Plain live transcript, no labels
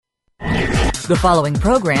The following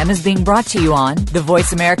program is being brought to you on the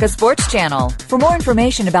Voice America Sports Channel. For more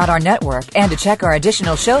information about our network and to check our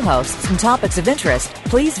additional show hosts and topics of interest,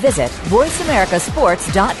 please visit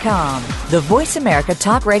voiceamericasports.com. The Voice America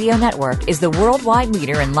Talk Radio Network is the worldwide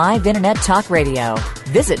leader in live Internet talk radio.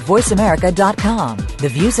 Visit voiceamerica.com. The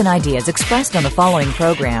views and ideas expressed on the following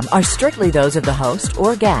program are strictly those of the host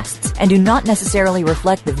or guests and do not necessarily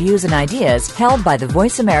reflect the views and ideas held by the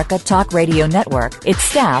Voice America Talk Radio Network, its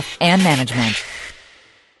staff, and management.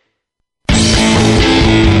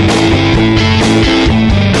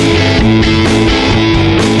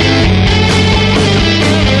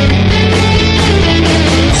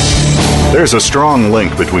 There's a strong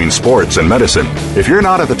link between sports and medicine. If you're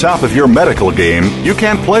not at the top of your medical game, you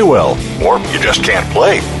can't play well, or you just can't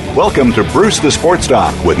play. Welcome to Bruce the Sports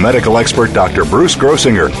Doc with medical expert Dr. Bruce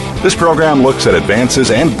Grossinger. This program looks at advances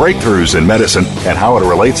and breakthroughs in medicine and how it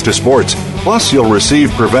relates to sports. Plus, you'll receive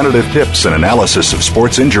preventative tips and analysis of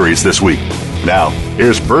sports injuries this week. Now,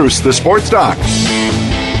 here's Bruce the Sports Doc.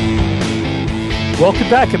 Welcome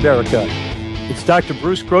back, America. It's Dr.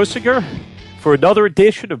 Bruce Grossinger for another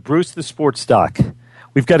edition of Bruce the Sports Doc.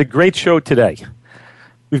 We've got a great show today.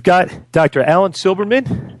 We've got Dr. Alan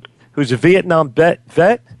Silberman, who's a Vietnam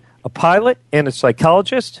vet, a pilot, and a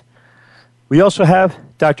psychologist. We also have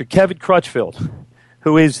Dr. Kevin Crutchfield,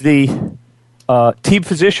 who is the team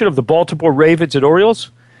physician of the Baltimore Ravens and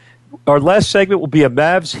Orioles. Our last segment will be a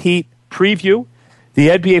Mavs Heat preview. The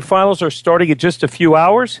NBA Finals are starting in just a few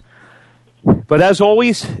hours. But as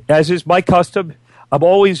always, as is my custom, I'm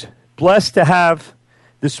always blessed to have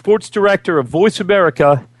the sports director of Voice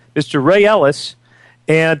America, Mr. Ray Ellis.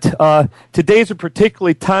 And today's a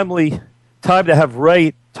particularly timely time to have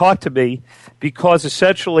Ray talk to me because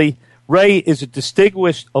essentially Ray is a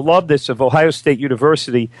distinguished alumnus of Ohio State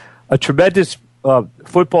University, a tremendous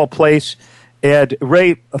football place, and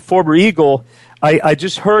Ray, a former Eagle. I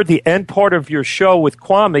just heard the end part of your show with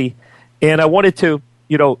Kwame, and I wanted to,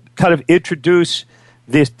 kind of introduce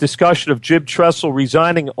this discussion of Jim Tressel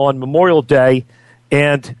resigning on Memorial Day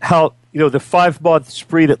and how, the 5-month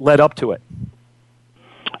spree that led up to it.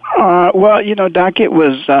 Well, Doc, it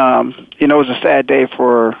was, it was a sad day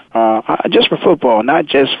for, just for football, not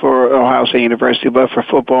just for Ohio State University, but for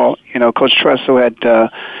football. Coach Tressel had,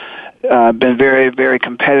 been very, very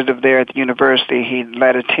competitive there at the university. He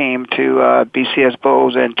led a team to, BCS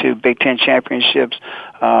Bowls and to Big Ten championships,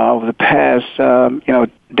 over the past,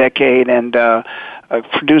 decade and,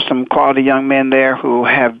 produced some quality young men there who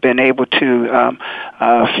have been able to,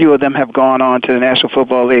 a few of them have gone on to the National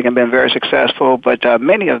Football League and been very successful, but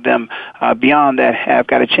many of them beyond that have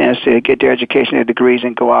got a chance to get their education, their degrees,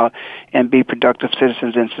 and go out and be productive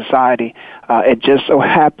citizens in society. It just so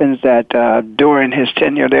happens that during his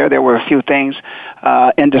tenure there were a few things,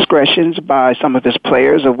 indiscretions by some of his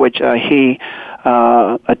players, of which he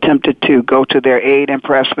attempted to go to their aid and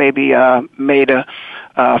perhaps maybe made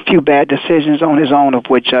a few bad decisions on his own, of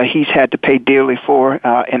which he's had to pay dearly for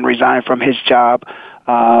and resign from his job.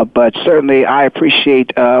 But certainly I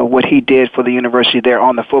appreciate what he did for the university there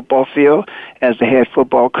on the football field as the head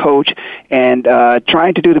football coach and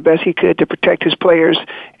trying to do the best he could to protect his players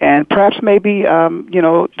and perhaps maybe,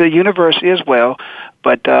 the university as well.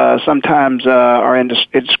 But sometimes our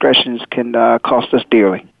indiscretions can cost us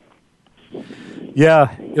dearly.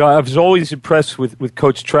 Yeah, I was always impressed with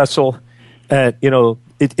Coach Tressel.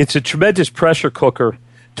 It's a tremendous pressure cooker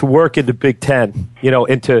to work in the Big Ten,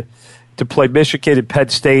 and to play Michigan and Penn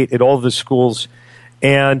State and all of the schools.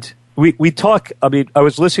 And we talk, I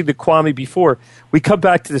was listening to Kwame before. We come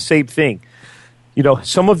back to the same thing.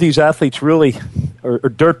 Some of these athletes really are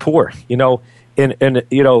dirt poor, and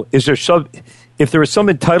is there if there was some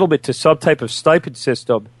entitlement to some type of stipend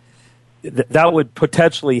system, that would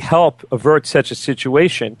potentially help avert such a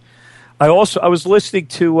situation. I was listening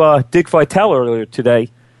to Dick Vitale earlier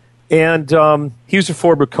today, and he was a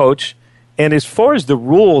former coach. And as far as the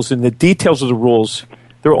rules and the details of the rules,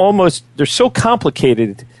 they're so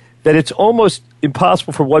complicated that it's almost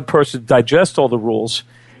impossible for one person to digest all the rules.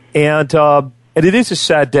 And it is a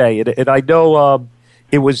sad day. And I know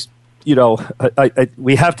it was,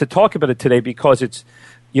 we have to talk about it today because it's,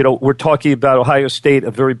 we're talking about Ohio State,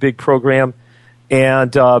 a very big program,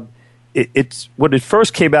 and it's when it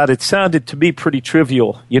first came out, it sounded to me pretty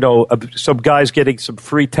trivial. Some guys getting some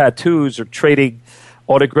free tattoos or trading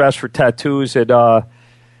autographs for tattoos, and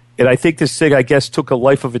I think this thing, I guess, took a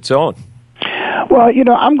life of its own. Well,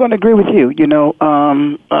 I'm going to agree with you.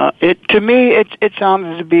 To me, it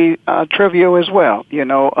sounded to be trivial as well.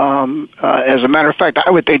 As a matter of fact, I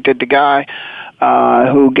would think that the guy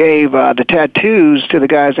who gave the tattoos to the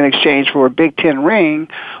guys in exchange for a Big Ten ring,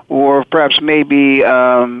 or perhaps maybe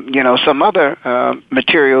some other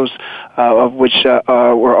materials of which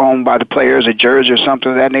were owned by the players, a jersey or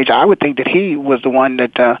something of that nature. I would think that he was the one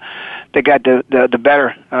that got the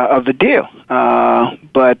better of the deal.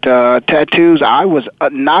 But tattoos, I was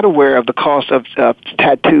not aware of the cost of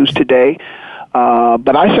tattoos today.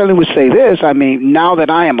 But I certainly would say this. I mean, now that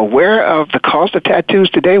I am aware of the cost of tattoos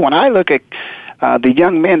today, when I look at the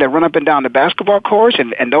young men that run up and down the basketball courts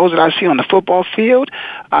and those that I see on the football field,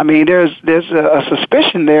 I mean, there's a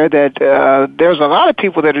suspicion there that there's a lot of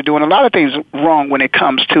people that are doing a lot of things wrong when it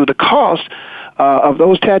comes to the cost of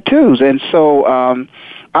those tattoos. And so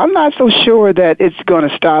I'm not so sure that it's going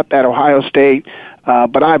to stop at Ohio State,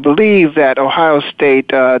 but I believe that Ohio State,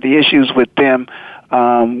 the issues with them,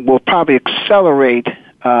 will probably accelerate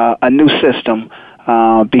a new system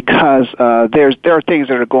because there are things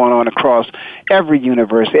that are going on across every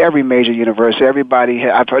university, every major university.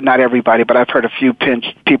 I've heard, not everybody, but I've heard a few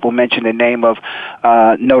people mention the name of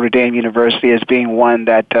Notre Dame University as being one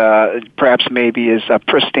that perhaps maybe is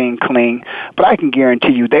pristine, clean. But I can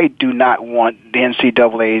guarantee you they do not want the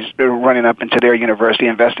NCAAs running up into their university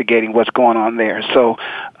investigating what's going on there. So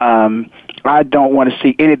I don't want to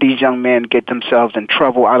see any of these young men get themselves in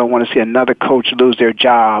trouble. I don't want to see another coach lose their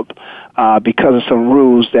job because of some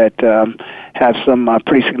rules that have some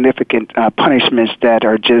pretty significant punishments that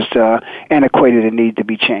are just antiquated and need to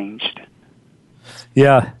be changed.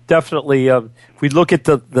 Yeah, definitely. If we look at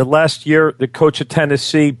the last year, the coach at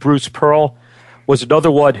Tennessee, Bruce Pearl, was another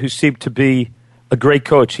one who seemed to be a great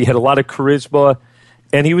coach. He had a lot of charisma,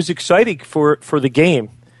 and he was exciting for the game,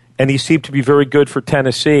 and he seemed to be very good for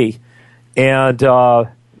Tennessee. And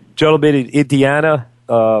gentleman in Indiana,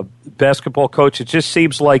 basketball coach, it just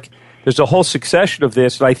seems like there's a whole succession of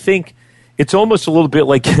this, and I think it's almost a little bit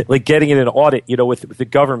like getting in an audit, with the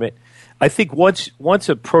government. I think once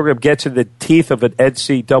a program gets in the teeth of an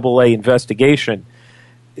NCAA investigation,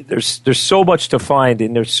 there's so much to find,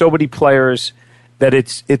 and there's so many players that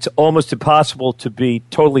it's almost impossible to be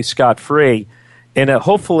totally scot-free. And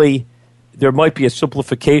hopefully there might be a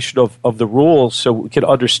simplification of the rules so we can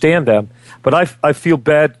understand them. But I feel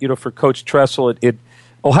bad, for Coach Tressel.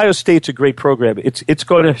 Ohio State's a great program. It's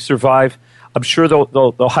going to survive. I'm sure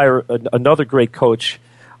they'll hire another great coach.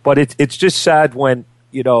 But it's just sad when,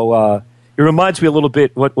 it reminds me a little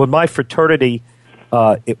bit when my fraternity,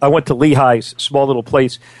 I went to Lehigh's, small little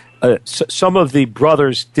place. Some of the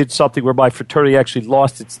brothers did something where my fraternity actually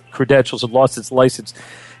lost its credentials and lost its license.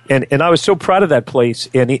 And I was so proud of that place,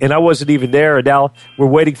 and I wasn't even there, and now we're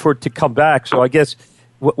waiting for it to come back. So I guess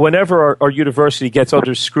whenever our university gets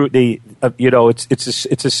under scrutiny,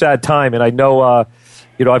 it's a sad time. And I know,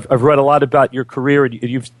 I've read a lot about your career, and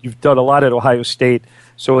you've done a lot at Ohio State.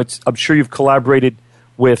 So I'm sure you've collaborated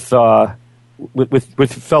with fellow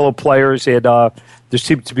players, and there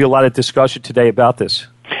seems to be a lot of discussion today about this.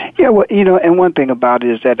 Yeah, well, and one thing about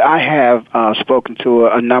it is that I have spoken to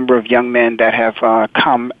a number of young men that have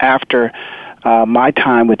come after my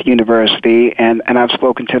time with the university, and I've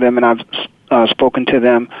spoken to them, and I've spoken to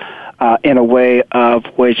them in a way of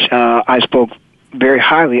which I spoke very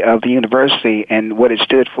highly of the university and what it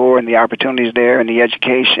stood for and the opportunities there and the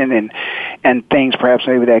education and things perhaps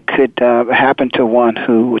maybe that could happen to one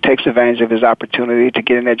who takes advantage of his opportunity to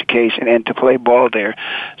get an education and to play ball there.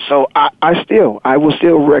 So I will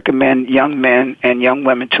still recommend young men and young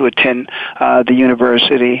women to attend the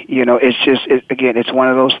university. It's just, it's one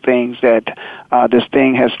of those things that this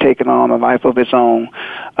thing has taken on a life of its own.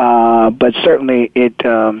 But certainly it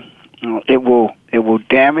will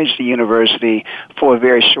damage the university for a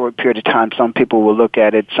very short period of time. Some people will look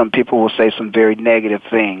at it. Some people will say some very negative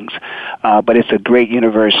things. But it's a great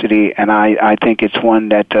university, and I think it's one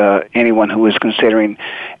that anyone who is considering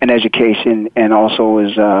an education and also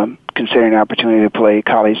is considering an opportunity to play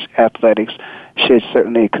college athletics should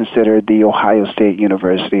certainly consider the Ohio State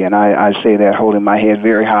University. And I say that holding my head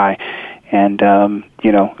very high and,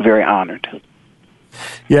 very honored.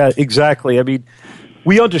 Yeah, exactly. I mean,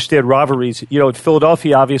 we understand rivalries. In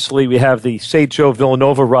Philadelphia, obviously, we have the St.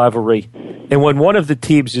 Joe-Villanova rivalry. And when one of the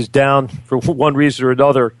teams is down for one reason or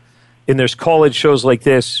another, and there's call-in shows like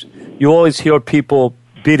this, you always hear people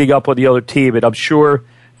beating up on the other team. And I'm sure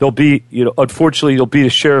there'll be, unfortunately, there'll be a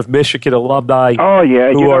share of Michigan alumni. Oh,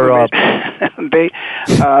 yeah. Who are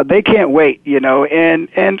they can't wait,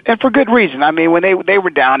 and for good reason. I mean, when they were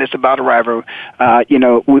down, it's about a rivalry.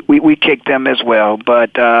 We kicked them as well,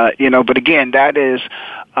 but again, that is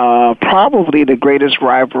probably the greatest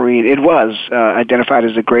rivalry. It was identified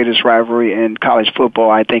as the greatest rivalry in college football.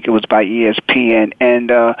 I think it was by ESPN, and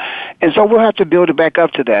so we'll have to build it back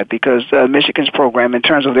up to that because Michigan's program, in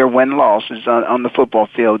terms of their win-loss, is on the football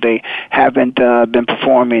field. They haven't been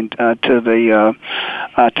performing to the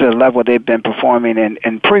level they've been performing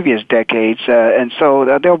in previous decades, and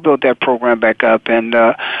so they'll build that program back up. And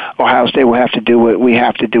Ohio State will have to do what we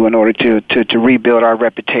have to do in order to rebuild our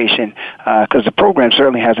reputation because the program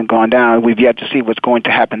certainly hasn't gone down. We've yet to see what's going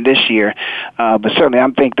to happen this year, but certainly I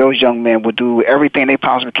think those young men will do everything they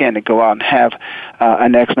possibly can to go out and have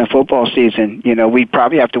an excellent football season. You know, we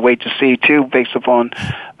probably have to wait to see too, based upon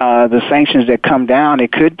the sanctions that come down.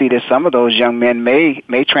 It could be that some of those young men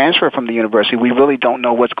may transfer from the university. We really don't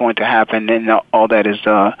know what's going to happen, and all that is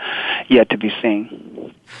yet to be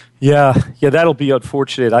seen. Yeah, that'll be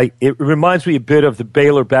unfortunate. It reminds me a bit of the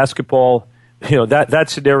Baylor basketball. You know, that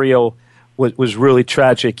scenario was really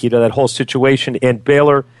tragic, you know, that whole situation. And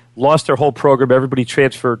Baylor lost their whole program. Everybody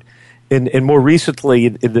transferred. And more recently,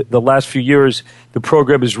 in the last few years, the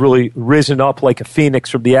program has really risen up like a phoenix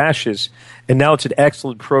from the ashes. And now it's an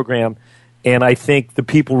excellent program. And I think the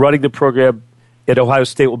people running the program at Ohio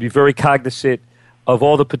State will be very cognizant of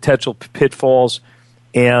all the potential pitfalls.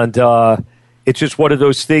 And it's just one of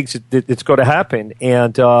those things that's going to happen.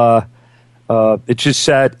 And it's just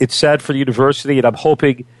sad. It's sad for the university, and I'm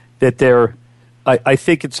hoping that I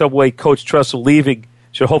think in some way Coach Tressel leaving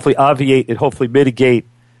should hopefully obviate and hopefully mitigate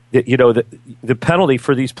the penalty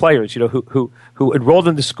for these players, you know, who enrolled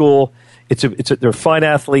in the school. They're fine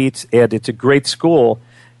athletes, and it's a great school,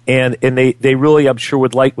 and they really, I'm sure,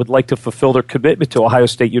 would like to fulfill their commitment to Ohio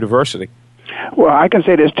State University. Well, I can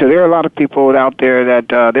say this too. There are a lot of people out there that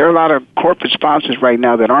there are a lot of corporate sponsors right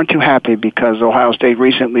now that aren't too happy because Ohio State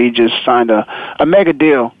recently just signed a mega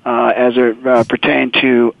deal as it pertained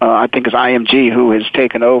to I think it's IMG, who has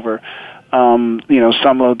taken over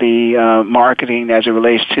some of the marketing as it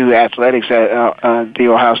relates to athletics at the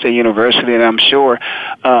Ohio State University, and I'm sure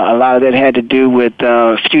a lot of that had to do with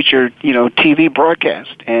future, TV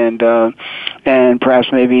broadcast and perhaps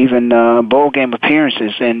maybe even bowl game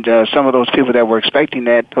appearances. And some of those people that were expecting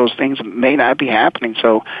that, those things may not be happening.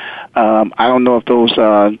 So I don't know if those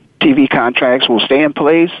TV contracts will stay in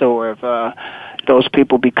place or if those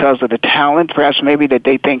people, because of the talent, perhaps maybe that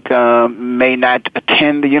they think may not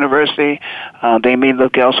attend the university, they may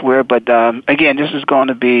look elsewhere. But again, this is going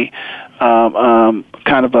to be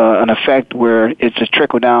kind of an effect where it's a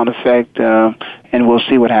trickle-down effect, and we'll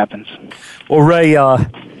see what happens. Well, Ray, I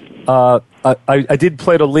did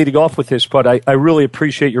plan on leading off with this, but I really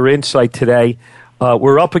appreciate your insight today.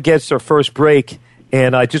 We're up against our first break.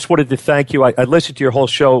 And I just wanted to thank you. I listened to your whole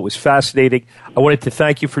show. It was fascinating. I wanted to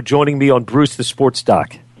thank you for joining me on Bruce the Sports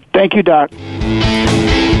Doc. Thank you, Doc.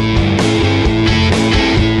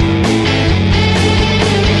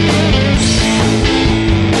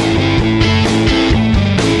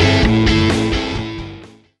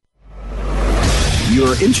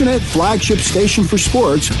 Your internet flagship station for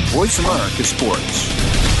sports, Voice America Sports.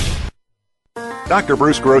 Dr.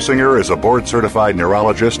 Bruce Grossinger is a board-certified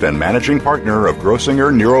neurologist and managing partner of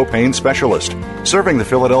Grossinger Neuropain Specialist, serving the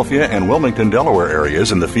Philadelphia and Wilmington, Delaware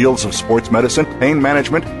areas in the fields of sports medicine, pain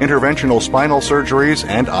management, interventional spinal surgeries,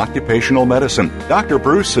 and occupational medicine. Dr.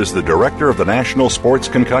 Bruce is the director of the National Sports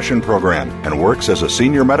Concussion Program and works as a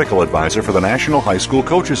senior medical advisor for the National High School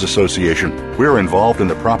Coaches Association. We're involved in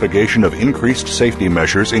the propagation of increased safety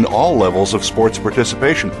measures in all levels of sports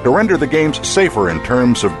participation to render the games safer in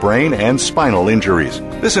terms of brain and spinal injuries.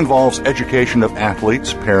 This involves education of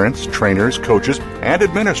athletes, parents, trainers, coaches, and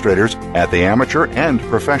administrators at the amateur and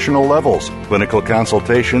professional levels. Clinical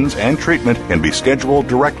consultations and treatment can be scheduled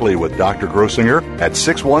directly with Dr. Grossinger at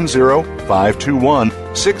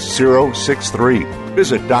 610-521-6063.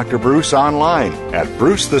 Visit Dr. Bruce online at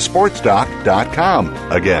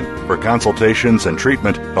brucethesportsdoc.com. Again, for consultations and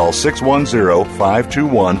treatment, call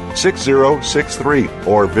 610-521-6063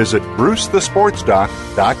 or visit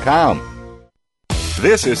brucethesportsdoc.com.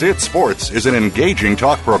 This Is It Sports is an engaging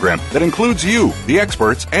talk program that includes you, the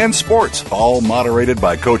experts, and sports, all moderated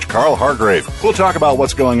by Coach Carl Hargrave. We'll talk about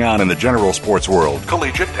what's going on in the general sports world,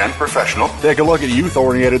 collegiate and professional. Take a look at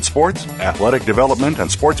youth-oriented sports, athletic development and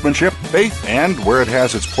sportsmanship, faith, and where it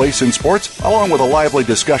has its place in sports, along with a lively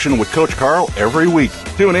discussion with Coach Carl every week.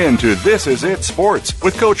 Tune in to This Is It Sports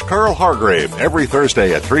with Coach Carl Hargrave every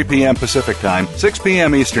Thursday at 3 p.m. Pacific Time, 6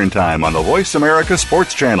 p.m. Eastern Time on the Voice America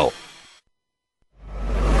Sports Channel.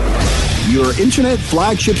 Your internet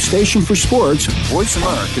flagship station for sports, Voice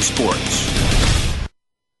America Sports.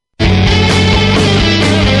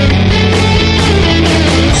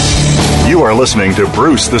 You are are listening to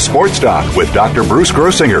Bruce the Sports Doc with Dr. Bruce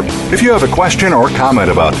Grossinger. If you have a question or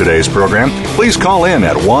comment about today's program, please call in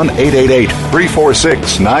at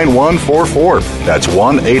 1-888-346-9144. That's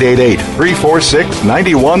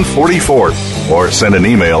 1-888-346-9144. Or send an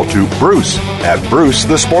email to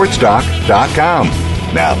bruce@brucethesportsdoc.com.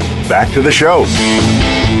 Now, back to the show.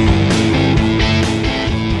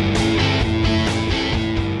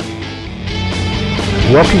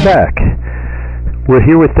 Welcome back. We're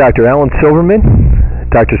here with Dr. Alan Silberman.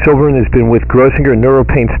 Dr. Silberman has been with Grossinger, a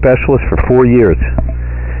neuropain specialist, for 4 years.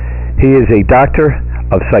 He is a doctor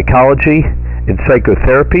of psychology and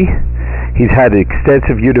psychotherapy. He's had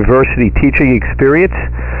extensive university teaching experience,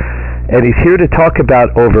 and he's here to talk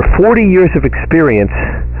about over 40 years of experience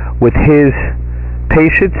with his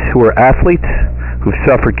patients who are athletes, who've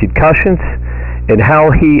suffered concussions, and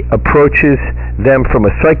how he approaches them from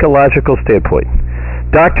a psychological standpoint.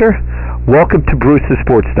 Doctor, welcome to Bruce the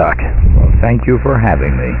Sports Doc. Well, thank you for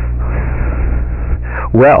having me.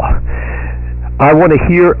 Well, I want to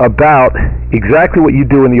hear about exactly what you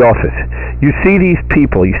do in the office. You see these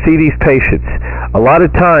people, you see these patients. A lot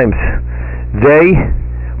of times, they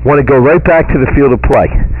want to go right back to the field of play.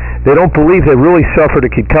 They don't believe they really suffered a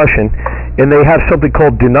concussion, and they have something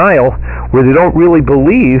called denial, where they don't really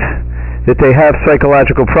believe that they have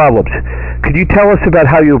psychological problems. Could you tell us about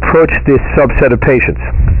how you approach this subset of patients?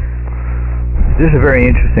 This is a very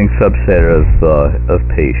interesting subset of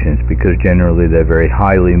patients because generally they're very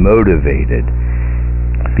highly motivated.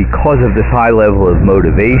 Because of this high level of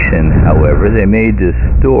motivation, however, they may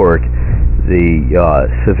distort the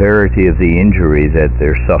severity of the injury that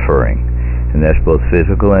they're suffering, and that's both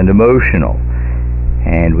physical and emotional.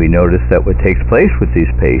 And we notice that what takes place with these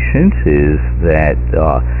patients is that,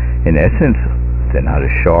 in essence, they're not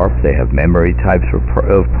as sharp. They have memory types of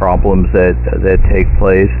problems that take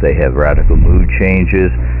place. They have radical mood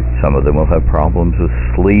changes. Some of them will have problems with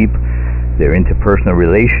sleep. Their interpersonal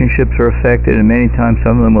relationships are affected, and many times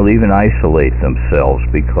some of them will even isolate themselves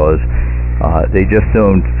because they just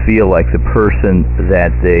don't feel like the person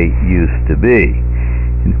that they used to be.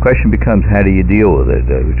 And the question becomes, how do you deal with it?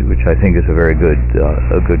 Which I think is a very good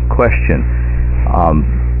question.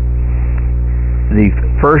 The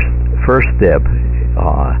first step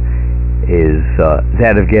is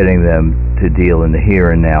that of getting them to deal in the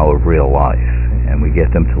here and now of real life, and we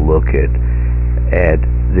get them to look at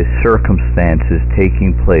the circumstances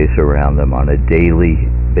taking place around them on a daily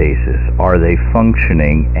basis. Are they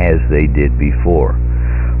functioning as they did before?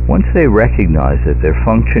 Once they recognize that their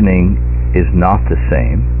functioning is not the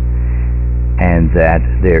same, and that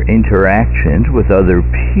their interactions with other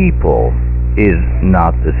people is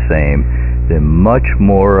not the same, they're much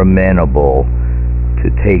more amenable to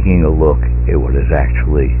taking a look at what is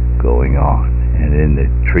actually going on. And in the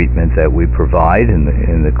treatment that we provide in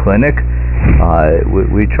the clinic,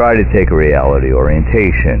 we try to take a reality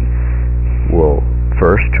orientation. We'll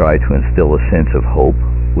first try to instill a sense of hope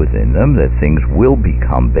within them that things will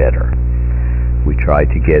become better. We try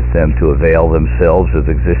to get them to avail themselves of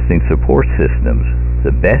existing support systems,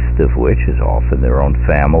 the best of which is often their own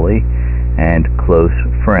family and close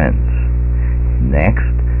friends. Next,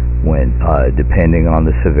 when depending on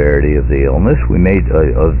the severity of the illness,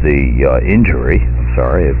 of the injury,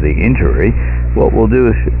 what we'll do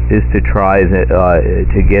is to try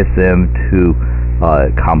to get them to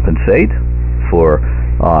compensate for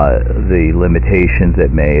the limitations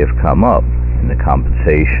that may have come up. And the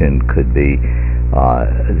compensation could be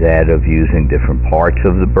that of using different parts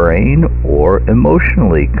of the brain, or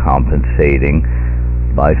emotionally compensating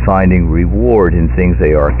by finding reward in things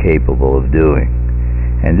they are capable of doing.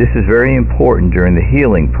 And this is very important during the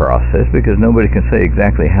healing process because nobody can say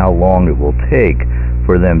exactly how long it will take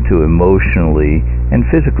for them to emotionally and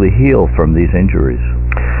physically heal from these injuries.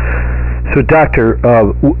 So, Doctor,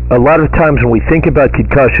 a lot of times when we think about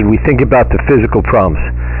concussion, we think about the physical problems.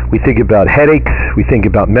 We think about headaches, we think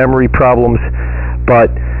about memory problems,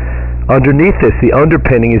 but underneath this, the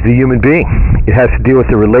underpinning is the human being. It has to do with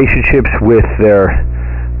the relationships with their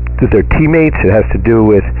teammates. It has to do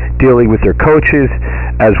with dealing with their coaches,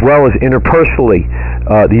 as well as interpersonally,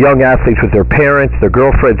 the young athletes with their parents, their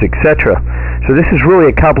girlfriends, etc. So this is really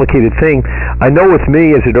a complicated thing. I know with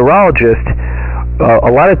me as a neurologist,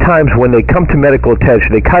 a lot of times when they come to medical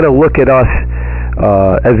attention, they kind of look at us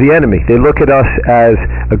as the enemy. They look at us as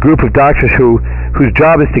a group of doctors whose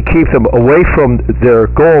job is to keep them away from their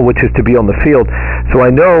goal, which is to be on the field. So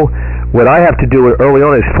I know what I have to do early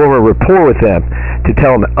on is form a rapport with them, to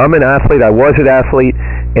tell them, I'm an athlete, I was an athlete,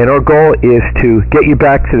 and our goal is to get you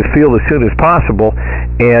back to the field as soon as possible,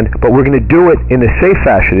 but we're going to do it in a safe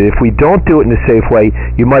fashion. And if we don't do it in a safe way,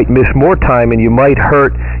 you might miss more time and you might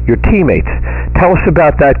hurt your teammates. Tell us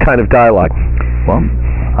about that kind of dialogue. Well,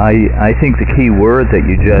 I think the key word that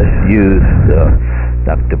you just used,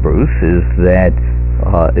 Dr. Bruce, is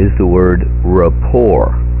the word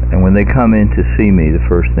rapport. And when they come in to see me, the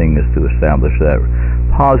first thing is to establish that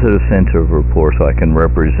positive sense of rapport, so I can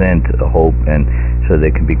represent a hope, and so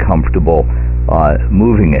they can be comfortable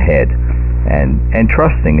moving ahead and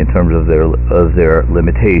trusting in terms of their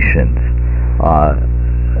limitations.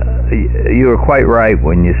 You were quite right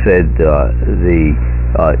when you said the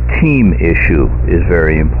team issue is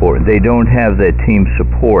very important. They don't have that team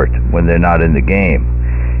support when they're not in the game,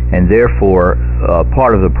 and therefore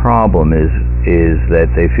part of the problem is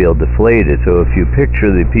that they feel deflated. So if you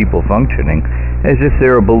picture the people functioning as if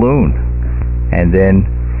they're a balloon, and then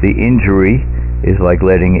the injury is like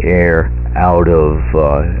letting air out of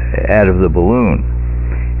the balloon.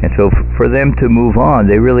 And so for them to move on,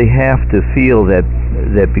 they really have to feel that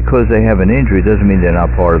because they have an injury doesn't mean they're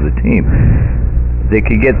not part of the team. They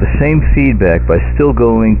could get the same feedback by still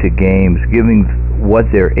going to games, giving what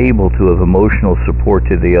they're able to of emotional support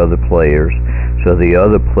to the other players, so the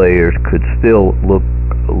other players could still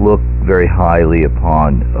look very highly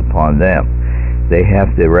upon them. They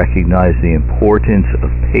have to recognize the importance of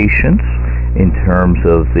patience in terms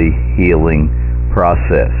of the healing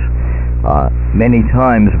process. Many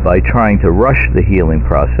times, by trying to rush the healing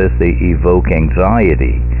process, they evoke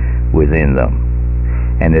anxiety within them.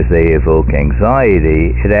 And as they evoke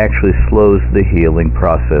anxiety, it actually slows the healing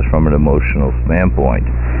process from an emotional standpoint.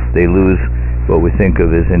 They lose what we think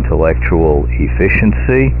of as intellectual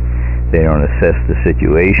efficiency. They don't assess the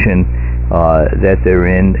situation that they're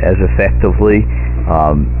in as effectively,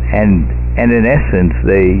 and in essence,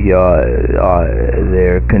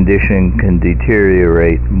 their condition can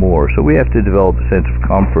deteriorate more. So we have to develop a sense of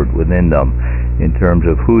comfort within them in terms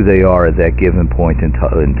of who they are at that given point in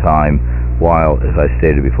time, while, as I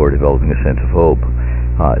stated before, developing a sense of hope.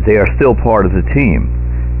 They are still part of the team.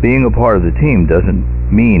 Being a part of the team doesn't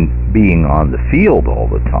mean being on the field all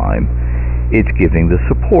the time. It's giving the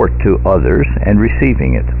support to others and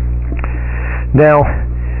receiving it. Now,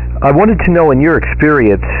 I wanted to know, in your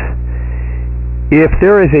experience, if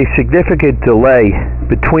there is a significant delay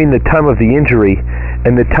between the time of the injury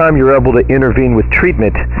and the time you're able to intervene with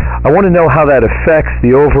treatment, I want to know how that affects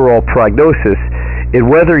the overall prognosis, and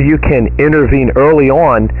whether you can intervene early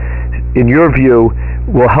on, in your view,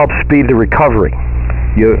 will help speed the recovery.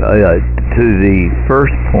 To the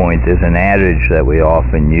first point, there's an adage that we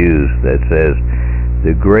often use that says,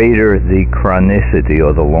 the greater the chronicity,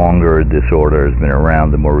 or the longer a disorder has been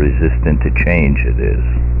around, the more resistant to change it is.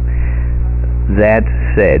 That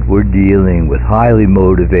said, we're dealing with highly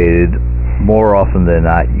motivated, more often than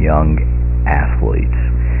not, young athletes.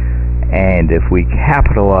 And if we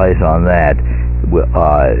capitalize on that, we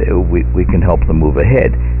can help them move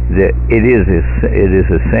ahead. It is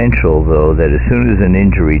essential, though, that as soon as an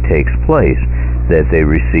injury takes place, that they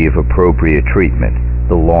receive appropriate treatment.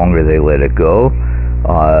 The longer they let it go,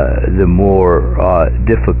 the more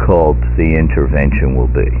difficult the intervention will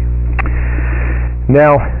be.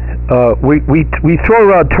 Now, we throw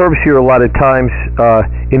around terms here a lot of times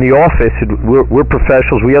in the office. We're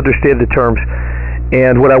professionals. We understand the terms.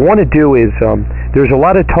 And what I want to do is, there's a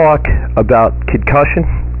lot of talk about concussion,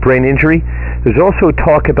 brain injury. There's also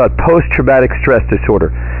talk about post-traumatic stress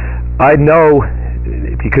disorder. I know,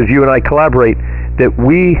 because you and I collaborate, that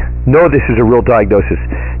we know this is a real diagnosis.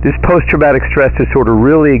 This post-traumatic stress disorder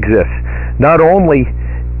really exists, not only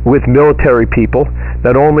with military people,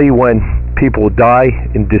 not only when people die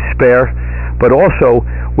in despair, but also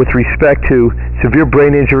with respect to severe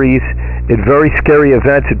brain injuries and very scary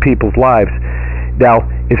events in people's lives. Now,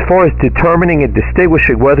 as far as determining and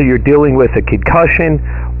distinguishing whether you're dealing with a concussion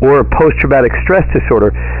or a post-traumatic stress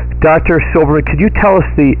disorder, Dr. Silberman, could you tell us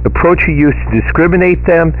the approach you use to discriminate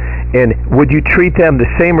them, and would you treat them the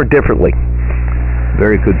same or differently?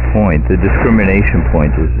 Very good point. The discrimination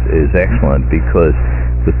point is excellent, because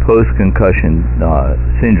with post-concussion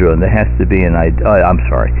syndrome, there has to be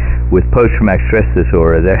with post-traumatic stress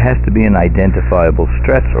disorder, there has to be an identifiable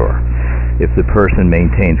stressor. If the person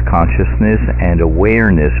maintains consciousness and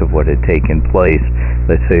awareness of what had taken place,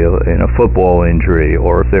 let's say in a football injury,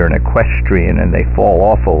 or if they're an equestrian and they fall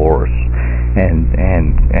off a horse and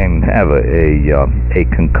have a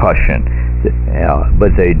concussion,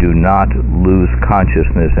 but they do not lose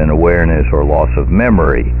consciousness and awareness or loss of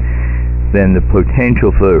memory, then the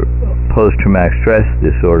potential for post-traumatic stress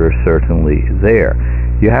disorder is certainly there.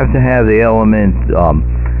 You have to have the element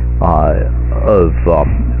of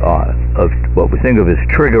what we think of as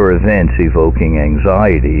trigger events evoking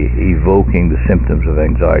anxiety, evoking the symptoms of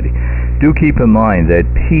anxiety. Do keep in mind that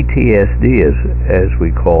PTSD, as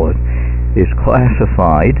we call it, is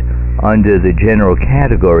classified under the general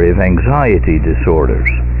category of anxiety disorders.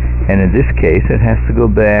 And in this case, it has to go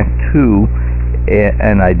back to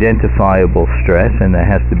an identifiable stress, and there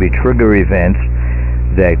has to be trigger events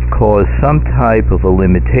that cause some type of a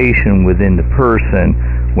limitation within the person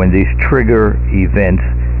when these trigger events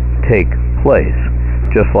take place.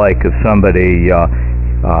 Just like if somebody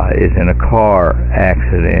is in a car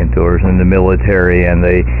accident or is in the military and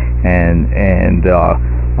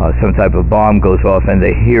some type of bomb goes off and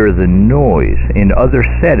they hear the noise. In other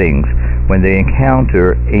settings, when they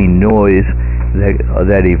encounter a noise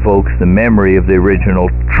that evokes the memory of the original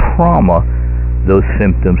trauma, those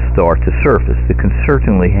symptoms start to surface. It can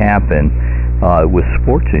certainly happen with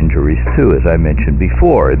sports injuries too, as I mentioned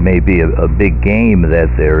before. It may be a big game that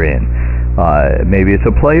they're in. Maybe it's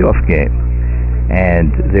a playoff game,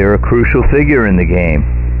 and they're a crucial figure in the game,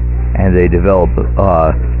 and they develop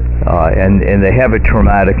and they have a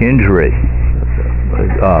traumatic injury.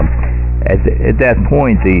 At that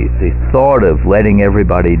point, the thought of letting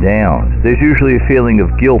everybody down, there's usually a feeling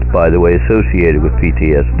of guilt, by the way, associated with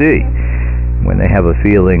PTSD. When they have a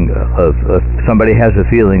feeling somebody has a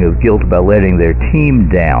feeling of guilt about letting their team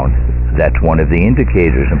down, that's one of the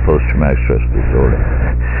indicators in post-traumatic stress disorder.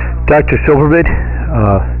 Dr. Silberman,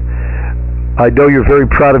 I know you're very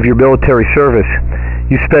proud of your military service.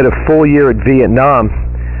 You spent a full year in Vietnam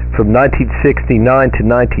from 1969 to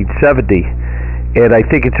 1970, and I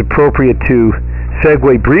think it's appropriate to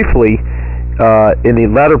segue briefly in the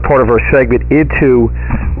latter part of our segment into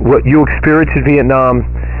what you experienced in Vietnam,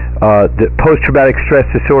 the post-traumatic stress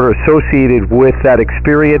disorder associated with that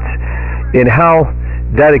experience, and how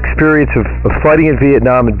that experience of fighting in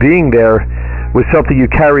Vietnam and being there was something you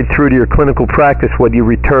carried through to your clinical practice when you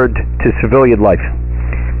returned to civilian life.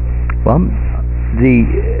 Well,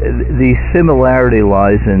 the similarity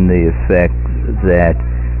lies in the effect that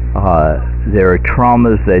there are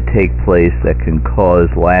traumas that take place that can cause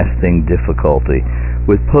lasting difficulty.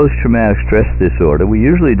 With post-traumatic stress disorder, we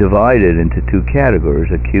usually divide it into two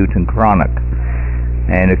categories, acute and chronic.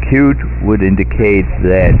 And acute would indicate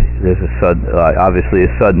that there's obviously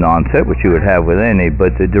a sudden onset, which you would have with any,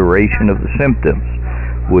 but the duration of the symptoms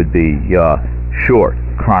would be short.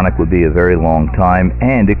 Chronic would be a very long time,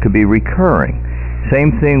 and it could be recurring.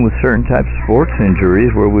 Same thing with certain types of sports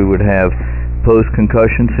injuries, where we would have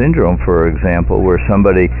post-concussion syndrome, for example, where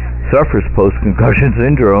somebody suffers post-concussion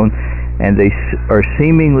syndrome and they are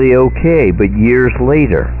seemingly okay, but years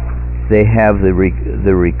later they have the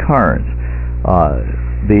recurrence.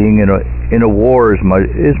 Being in a war is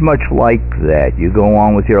much like that. You go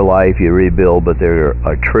on with your life, you rebuild, but there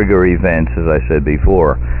are trigger events, as I said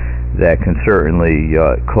before, that can certainly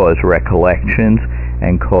cause recollections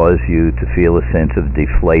and cause you to feel a sense of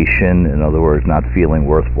deflation. In other words, not feeling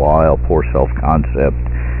worthwhile, poor self-concept,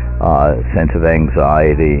 sense of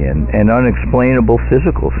anxiety, and unexplainable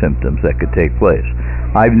physical symptoms that could take place.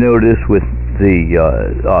 I've noticed with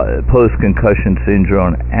the post-concussion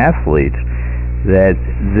syndrome athletes that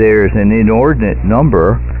there's an inordinate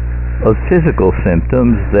number of physical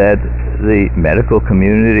symptoms that the medical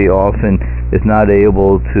community often is not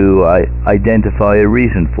able to identify a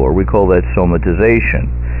reason for. We call that somatization,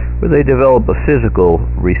 where they develop a physical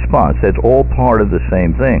response. That's all part of the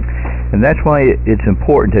same thing. And that's why it's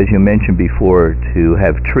important, as you mentioned before, to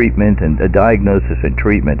have treatment and a diagnosis and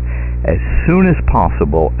treatment as soon as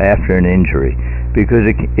possible after an injury, because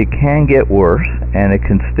it can get worse and it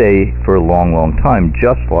can stay for a long, long time,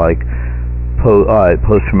 just like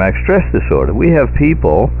post-traumatic stress disorder. We have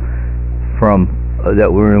people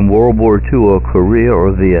that were in World War II or Korea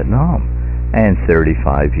or Vietnam, and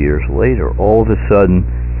 35 years later, all of a sudden,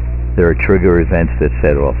 there are trigger events that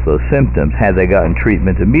set off those symptoms. Had they gotten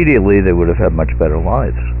treatment immediately, they would have had much better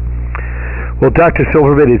lives. Well, Dr.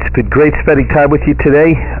 Silberman, it's been great spending time with you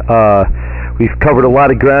today. We've covered a lot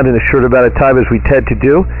of ground in a short amount of time, as we tend to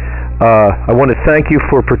do. I want to thank you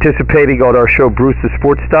for participating on our show, Bruce the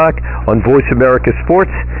Sports Doc, on Voice America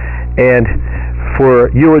Sports. And for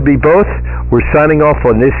you and me both, we're signing off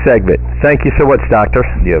on this segment. Thank you so much, Doctor.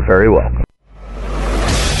 You're very welcome.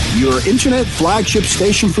 Your internet flagship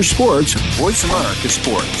station for sports, Voice America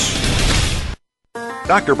Sports.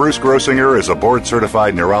 Dr. Bruce Grossinger is a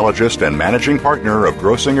board-certified neurologist and managing partner of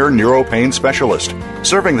Grossinger Neuropain Specialist,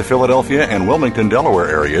 serving the Philadelphia and Wilmington, Delaware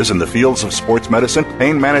areas in the fields of sports medicine,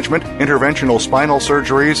 pain management, interventional spinal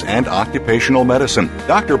surgeries, and occupational medicine.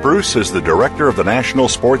 Dr. Bruce is the director of the National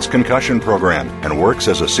Sports Concussion Program and works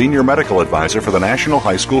as a senior medical advisor for the National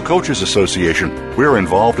High School Coaches Association. We're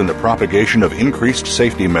involved in the propagation of increased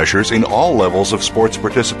safety measures in all levels of sports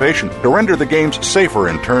participation to render the games safer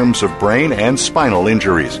in terms of brain and spinal injuries.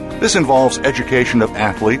 This involves education of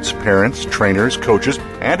athletes, parents, trainers, coaches,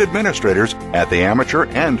 and administrators at the amateur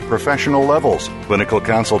and professional levels. Clinical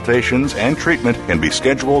consultations and treatment can be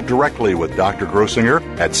scheduled directly with Dr. Grossinger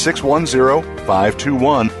at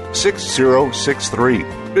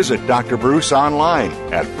 610-521-6063. Visit Dr. Bruce online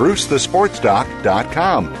at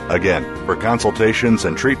brucethesportsdoc.com. Again, for consultations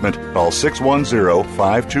and treatment, call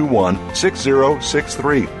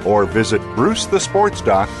 610-521-6063 or visit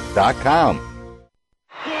brucethesportsdoc.com.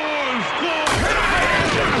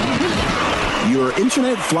 Your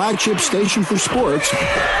internet flagship station for sports.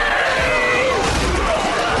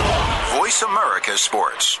 Voice America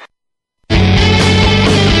Sports.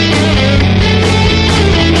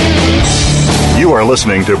 You are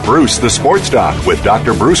listening to Bruce the Sports Doc with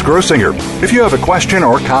Dr. Bruce Grossinger. If you have a question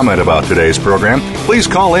or comment about today's program, please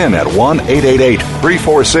call in at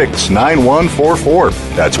 1-888-346-9144.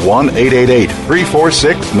 That's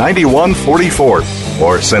 1-888-346-9144.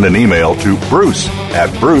 Or send an email to Bruce at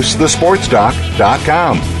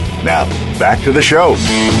brucethesportsdoc.com. Now, back to the show.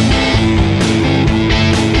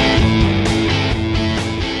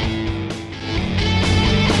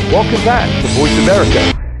 Welcome back to Voice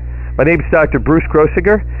America. My name is Dr. Bruce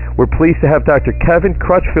Grossinger. We're pleased to have Dr. Kevin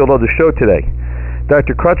Crutchfield on the show today.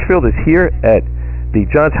 Dr. Crutchfield is here at the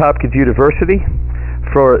Johns Hopkins University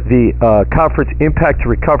for the conference Impact to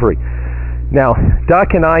Recovery. Now,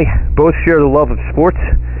 Doc and I both share the love of sports.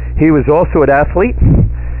 He was also an athlete.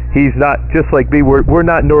 He's not just like me. We're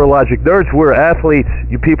not neurologic nerds. We're athletes.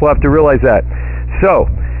 You people have to realize that. So,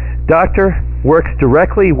 Doctor works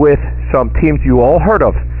directly with some teams you all heard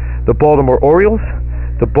of, the Baltimore Orioles,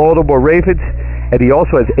 the Baltimore Ravens, and he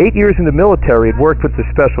also has 8 years in the military and worked with the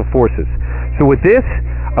Special Forces. So with this,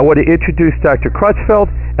 I want to introduce Dr. Crutchfield,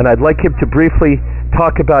 and I'd like him to briefly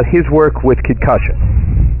talk about his work with concussion.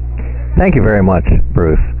 Thank you very much,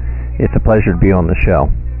 Bruce. It's a pleasure to be on the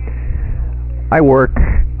show. I work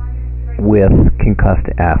with concussed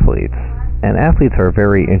athletes, and athletes are a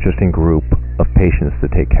very interesting group of patients to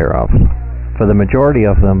take care of. For the majority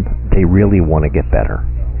of them, they really want to get better.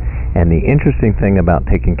 And the interesting thing about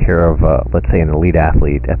taking care of, let's say, an elite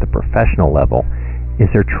athlete at the professional level is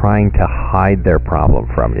they're trying to hide their problem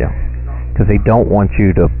from you because they don't want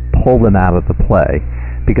you to pull them out of the play,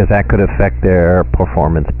 because that could affect their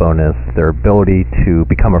performance bonus, their ability to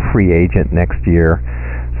become a free agent next year.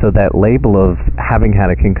 So that label of having had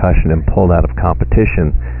a concussion and pulled out of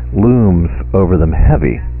competition looms over them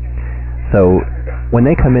heavy. So when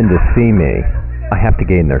they come in to see me, I have to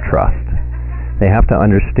gain their trust. They have to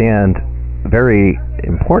understand, very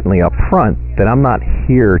importantly up front, that I'm not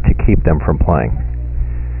here to keep them from playing,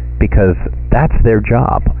 because that's their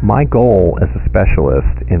job. My goal as a specialist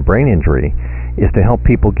in brain injury is to help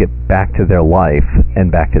people get back to their life and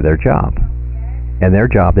back to their job. And their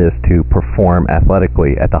job is to perform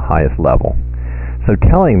athletically at the highest level. So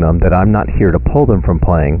telling them that I'm not here to pull them from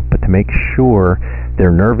playing, but to make sure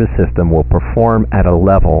their nervous system will perform at a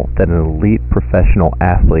level that an elite professional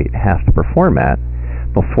athlete has to perform at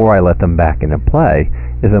before I let them back into play,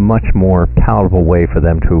 is a much more palatable way for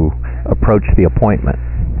them to approach the appointment.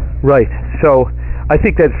 Right. So I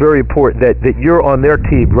think that's very important that you're on their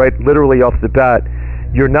team, right, literally off the bat.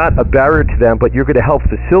 You're not a barrier to them, but you're going to help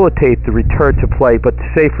facilitate the return to play, but the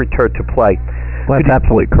safe return to play. Well, that's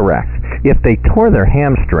absolutely correct. If they tore their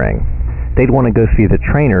hamstring, they'd want to go see the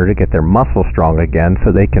trainer to get their muscles strong again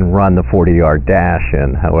so they can run the 40-yard dash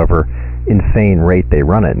in however insane rate they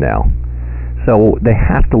run it now. So they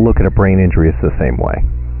have to look at a brain injury as the same way.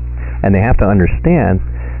 And they have to understand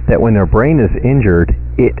that when their brain is injured,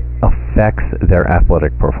 it affects their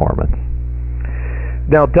athletic performance.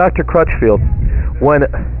 Now, Dr. Crutchfield, when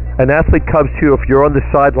an athlete comes to you, if you're on the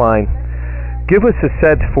sideline, give us a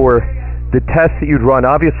sense for the tests that you'd run.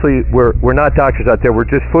 Obviously, we're not doctors out there. We're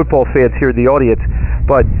just football fans here in the audience.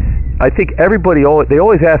 But I think everybody, they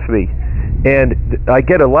always ask me, and I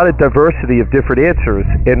get a lot of diversity of different answers.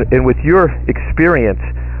 And with your experience,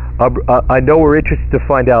 I know we're interested to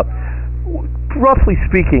find out, roughly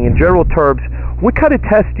speaking, in general terms, what kind of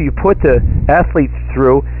tests do you put the athletes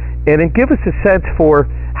through? And then give us a sense for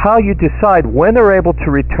how you decide when they're able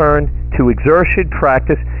to return to exertion,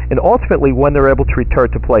 practice, and ultimately when they're able to return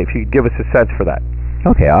to play, if you could give us a sense for that.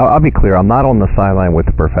 Okay, I'll be clear. I'm not on the sideline with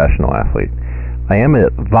the professional athlete. I am a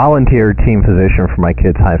volunteer team physician for my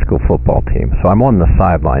kids' high school football team, so I'm on the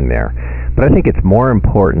sideline there. But I think it's more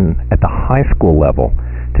important at the high school level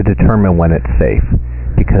to determine when it's safe,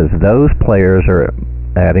 because those players are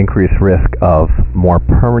at increased risk of more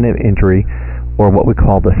permanent injury, or what we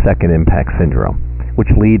call the second impact syndrome, which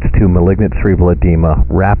leads to malignant cerebral edema,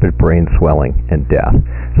 rapid brain swelling, and death.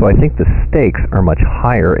 So I think the stakes are much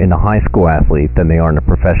higher in the high school athlete than they are in a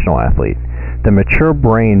professional athlete. The mature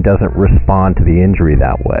brain doesn't respond to the injury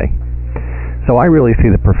that way. So I really see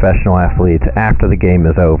the professional athletes after the game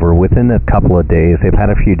is over, within a couple of days, they've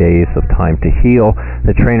had a few days of time to heal.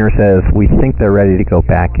 The trainer says, we think they're ready to go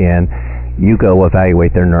back in. You go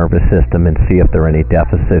evaluate their nervous system and see if there are any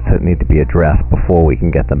deficits that need to be addressed before we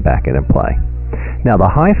can get them back in and play. Now, the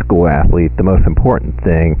high school athlete, the most important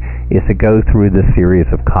thing is to go through the series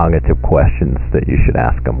of cognitive questions that you should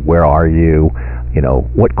ask them. Where are you?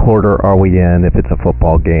 What quarter are we in if it's a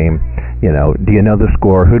football game? Do you know the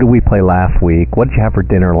score? Who did we play last week? What did you have for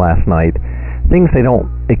dinner last night? Things they don't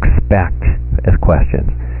expect as questions.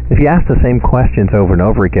 If you ask the same questions over and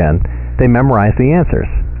over again, they memorize the answers.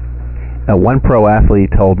 One pro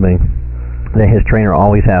athlete told me that his trainer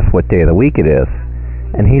always asks what day of the week it is,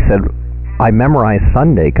 and he said, I memorize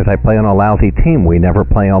Sunday because I play on a lousy team. We never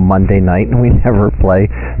play on Monday night, and we never play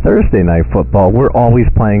Thursday night football. We're always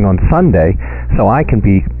playing on Sunday, so I can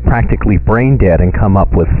be practically brain dead and come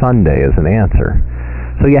up with Sunday as an answer.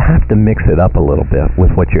 So you have to mix it up a little bit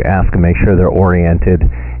with what you ask and make sure they're oriented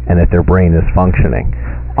and that their brain is functioning.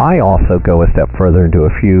 I also go a step further and do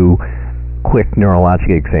a few quick neurologic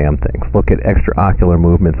exam things. Look at extraocular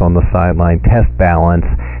movements on the sideline, test balance,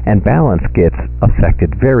 and balance gets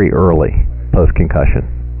affected very early post-concussion.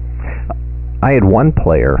 I had one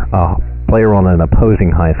player, a player on an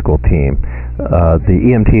opposing high school team. The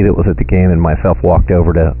EMT that was at the game and myself walked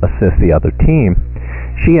over to assist the other team.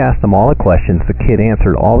 She asked them all the questions. The kid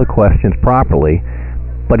answered all the questions properly,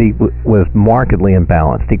 but he was markedly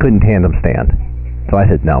imbalanced. He couldn't tandem stand. So I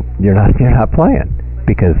said, no, you're not playing,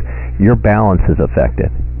 because your balance is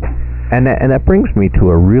affected. And that brings me to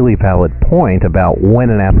a really valid point about when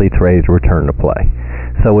an athlete's ready to return to play.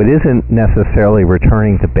 So it isn't necessarily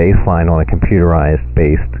returning to baseline on a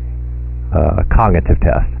computerized-based cognitive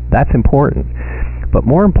test. That's important. But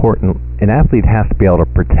more important, an athlete has to be able to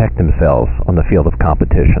protect themselves on the field of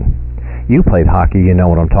competition. You played hockey, you know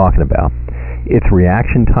what I'm talking about. It's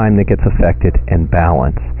reaction time that gets affected and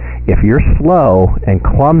balance. If you're slow and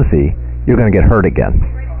clumsy, you're going to get hurt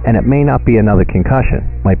again. And it may not be another concussion.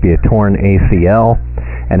 It might be a torn ACL.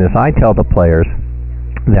 And as I tell the players,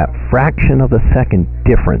 that fraction of a second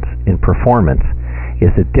difference in performance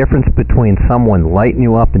is the difference between someone lighting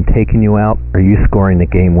you up and taking you out, or you scoring the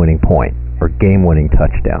game-winning point or game-winning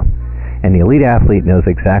touchdown. And the elite athlete knows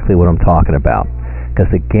exactly what I'm talking about,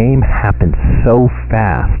 because the game happens so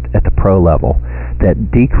fast at the pro level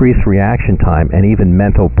that decreased reaction time and even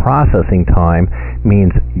mental processing time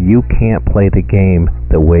means you can't play the game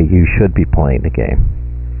the way you should be playing the game.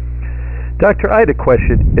 Doctor, I had a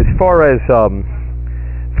question. As far as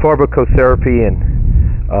pharmacotherapy, and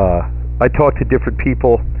I talk to different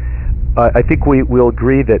people, I think we'll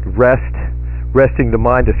agree that resting the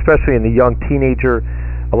mind, especially in the young teenager,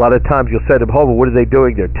 a lot of times you'll send them home, and what are they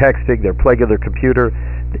doing? They're texting, they're playing on their computer,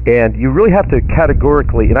 and you really have to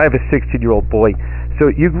categorically, and I have a 16-year-old boy, so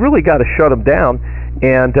you've really got to shut them down.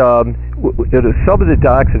 And some of the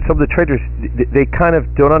docs and some of the trainers, they kind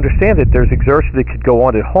of don't understand that there's exertion that could go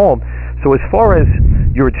on at home. So as far as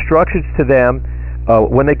your instructions to them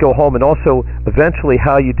when they go home, and also eventually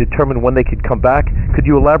how you determine when they could come back, could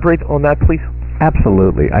you elaborate on that, please?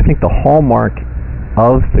 Absolutely. I think the hallmark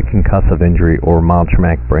of the concussive injury or mild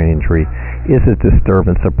traumatic brain injury is a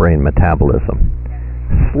disturbance of brain metabolism.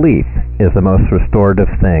 Sleep is the most restorative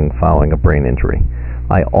thing following a brain injury.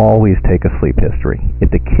 I always take a sleep history. If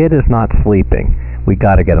the kid is not sleeping, we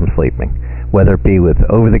got to get them sleeping, whether it be with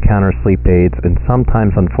over-the-counter sleep aids, and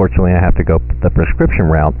sometimes, unfortunately, I have to go the prescription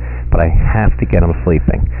route, but I have to get them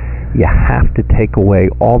sleeping. You have to take away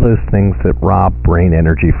all those things that rob brain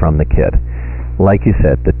energy from the kid. Like you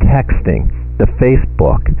said, the texting, the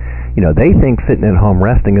Facebook. They think sitting at home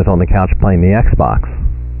resting is on the couch playing the Xbox.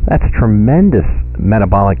 That's tremendous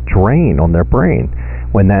metabolic drain on their brain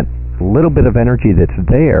when that little bit of energy that's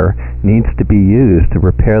there needs to be used to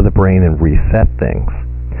repair the brain and reset things.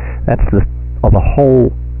 That's the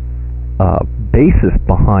whole basis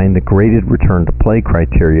behind the graded return to play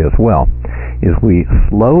criteria as well, is we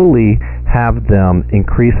slowly have them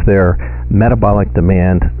increase their metabolic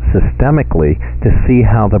demand systemically to see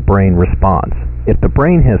how the brain responds. If the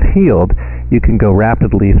brain has healed, you can go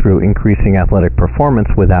rapidly through increasing athletic performance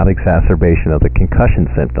without exacerbation of the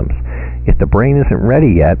concussion symptoms. If the brain isn't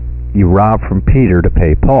ready yet, you rob from Peter to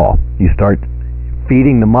pay Paul. You start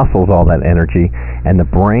feeding the muscles all that energy, and the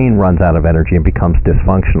brain runs out of energy and becomes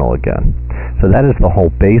dysfunctional again. So that is the whole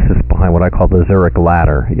basis behind what I call the Zurich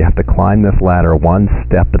ladder. You have to climb this ladder one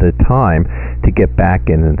step at a time to get back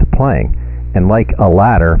into playing. And like a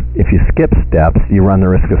ladder, if you skip steps, you run the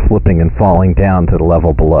risk of slipping and falling down to the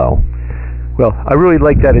level below. Well, I really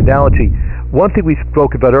like that analogy. One thing we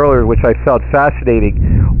spoke about earlier, which I found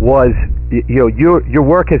fascinating, was your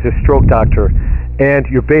work as a stroke doctor and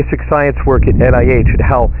your basic science work at NIH, and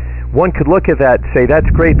how one could look at that and say, that's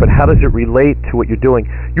great, but how does it relate to what you're doing?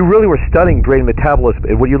 You really were studying brain metabolism,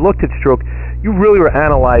 and when you looked at stroke, you really were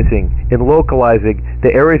analyzing and localizing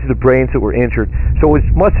the areas of the brains that were injured. So it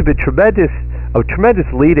must have been a tremendous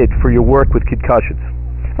lead-in for your work with concussions.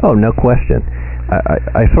 Oh, no question.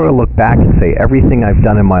 I sort of look back and say everything I've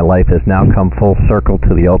done in my life has now come full circle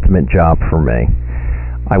to the ultimate job for me.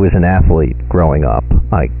 I was an athlete growing up.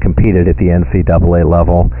 I competed at the NCAA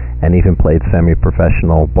level and even played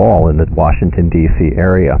semi-professional ball in the Washington, D.C.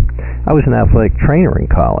 area. I was an athletic trainer in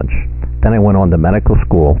college. Then I went on to medical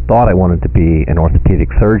school, thought I wanted to be an orthopedic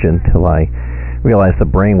surgeon till I realized the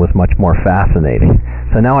brain was much more fascinating.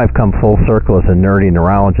 So now I've come full circle as a nerdy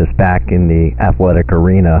neurologist back in the athletic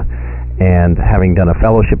arena, and having done a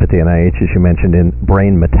fellowship at the NIH, as you mentioned, in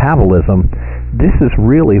brain metabolism, this is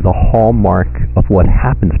really the hallmark of what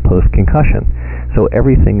happens post-concussion. So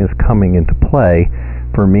everything is coming into play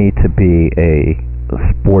for me to be a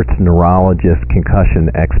sports neurologist,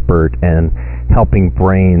 concussion expert, and helping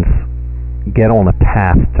brains get on a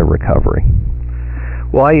path to recovery.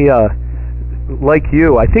 Well, like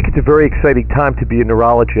you, I think it's a very exciting time to be a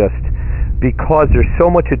neurologist because there's so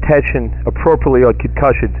much attention appropriately on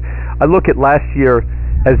concussions. I look at last year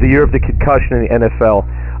as the year of the concussion in the NFL.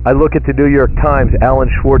 I look at the New York Times, Alan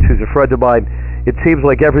Schwartz, who's a friend of mine. It seems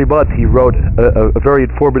like every month he wrote a very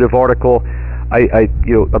informative article.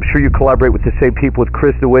 I'm sure you collaborate with the same people, with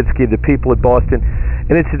Chris Nowinski and the people at Boston,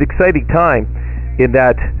 and it's an exciting time in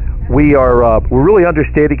that we're really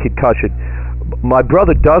understanding concussion. My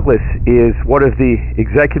brother Douglas is one of the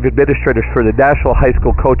executive administrators for the National High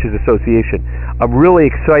School Coaches Association. I'm really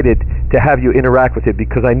excited to have you interact with him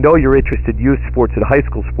because I know you're interested in youth sports and high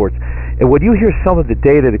school sports. And when you hear some of the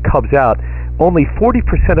data that comes out, only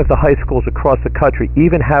 40% of the high schools across the country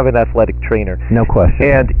even have an athletic trainer. No question.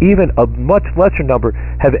 And even a much lesser number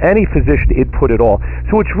have any physician input at all.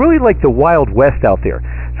 So it's really like the Wild West out there.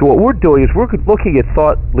 So what we're doing is we're looking at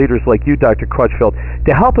thought leaders like you, Dr. Crutchfield,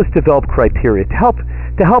 to help us develop criteria, to help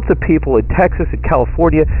the people in Texas and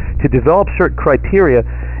California to develop certain criteria.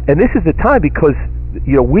 And this is the time because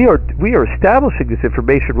we are establishing this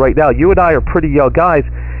information right now. You and I are pretty young guys,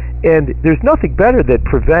 and there's nothing better than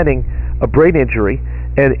preventing a brain injury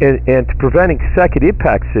and preventing second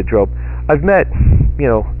impact syndrome. I've met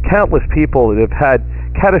countless people that have had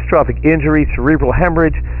catastrophic injuries, cerebral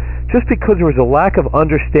hemorrhage, just because there was a lack of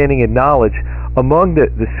understanding and knowledge among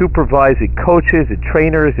the supervising coaches and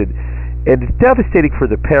trainers, and it's devastating for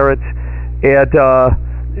the parents.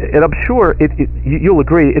 And I'm sure you'll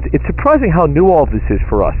agree. It's surprising how new all of this is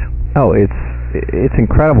for us. Oh, it's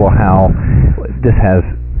incredible how this has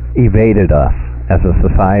evaded us as a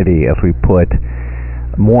society as we put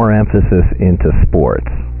more emphasis into sports.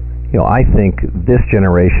 I think this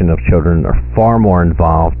generation of children are far more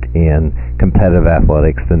involved in competitive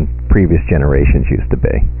athletics than previous generations used to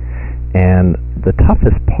be. And the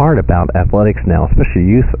toughest part about athletics now, especially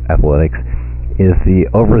youth athletics, is the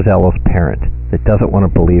overzealous parent that doesn't want to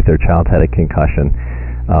believe their child had a concussion.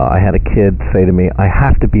 I had a kid say to me, I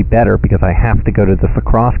have to be better because I have to go to this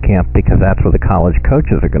lacrosse camp because that's where the college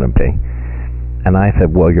coaches are going to be. And I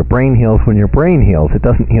said, well, your brain heals when your brain heals. It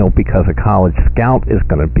doesn't heal because a college scout is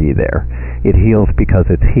going to be there. It heals because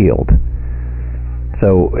it's healed.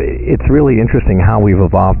 So it's really interesting how we've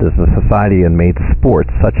evolved as a society and made sports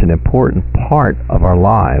such an important part of our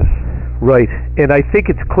lives. Right. And I think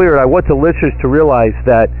it's clear, and I want the listeners to realize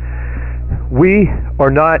that we are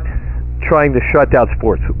not trying to shut down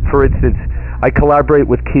sports. For instance, I collaborate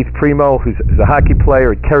with Keith Primo, who's a hockey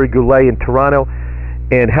player, and Kerry Goulet in Toronto,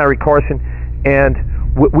 and Harry Carson. And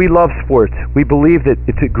we love sports. We believe that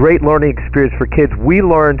it's a great learning experience for kids. We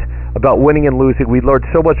learned about winning and losing. We learned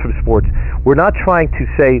so much from sports. We're not trying to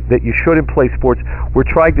say that you shouldn't play sports. We're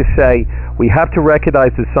trying to say we have to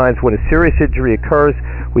recognize the signs when a serious injury occurs.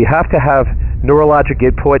 We have to have neurologic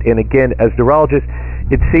input. And again, as neurologists,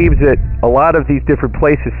 it seems that a lot of these different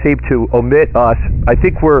places seem to omit us. I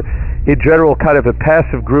think we're in general, kind of a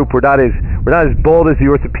passive group. We're not as bold as the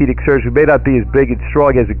orthopedic surgeons. We may not be as big and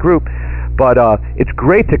strong as a group, but it's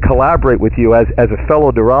great to collaborate with you as a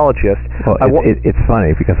fellow neurologist. Well, it's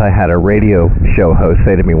funny because I had a radio show host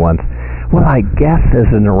say to me once, "Well, I guess as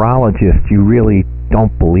a neurologist you really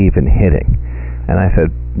don't believe in hitting." And I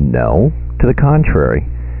said, "No, to the contrary.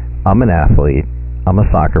 I'm an athlete. I'm a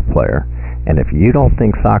soccer player. And if you don't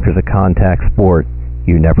think soccer's a contact sport,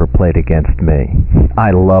 you never played against me.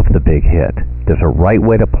 I love the big hit. There's a right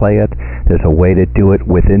way to play it. There's a way to do it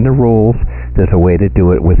within the rules. There's a way to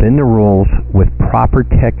do it within the rules with proper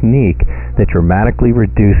technique that dramatically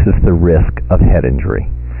reduces the risk of head injury."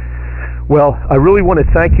 Well, I really want to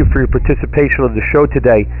thank you for your participation on the show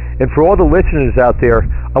today. And for all the listeners out there,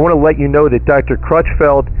 I want to let you know that Dr.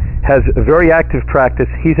 Crutchfield has a very active practice.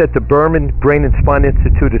 He's at the Berman Brain and Spine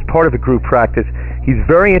Institute as part of a group practice. He's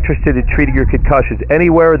very interested in treating your concussions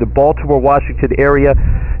anywhere in the Baltimore, Washington area.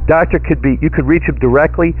 You could reach him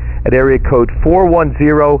directly at area code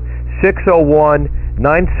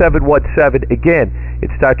 410-601-9717. Again,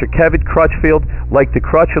 it's Dr. Kevin Crutchfield, like the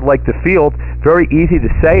crutch and like the field. Very easy to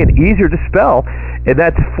say and easier to spell. And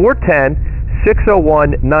that's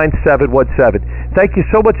 410-601-9717. Thank you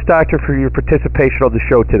so much, Doctor, for your participation on the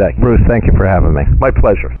show today. Bruce, thank you for having me. My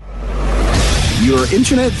pleasure. Your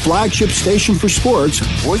internet flagship station for sports,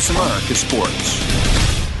 Voice America Sports.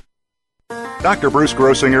 Dr. Bruce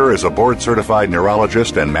Grossinger is a board-certified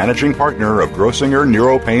neurologist and managing partner of Grossinger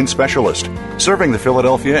Neuropain Specialist, serving the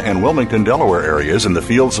Philadelphia and Wilmington, Delaware areas in the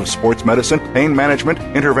fields of sports medicine, pain management,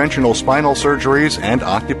 interventional spinal surgeries, and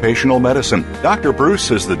occupational medicine. Dr.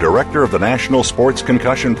 Bruce is the director of the National Sports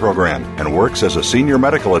Concussion Program and works as a senior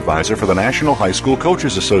medical advisor for the National High School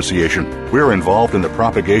Coaches Association. We're involved in the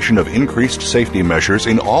propagation of increased safety measures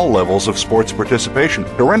in all levels of sports participation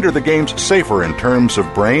to render the games safer in terms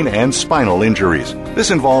of brain and spinal injuries.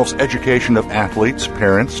 This involves education of athletes,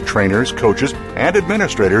 parents, trainers, coaches, and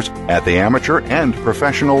administrators at the amateur and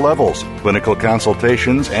professional levels. Clinical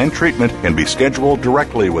consultations and treatment can be scheduled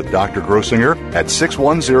directly with Dr. Grossinger at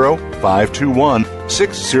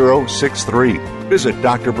 610-521-6063. Visit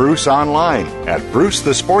Dr. Bruce online at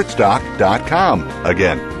brucethesportsdoc.com.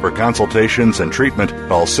 Again, for consultations and treatment,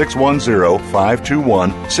 call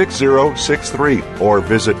 610-521-6063 or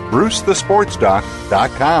visit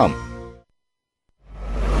brucethesportsdoc.com.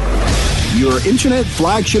 your internet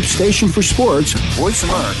flagship station for sports, Voice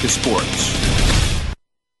America Sports.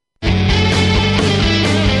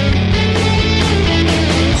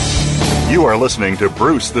 You are listening to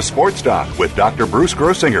Bruce the Sports Doc with Dr. Bruce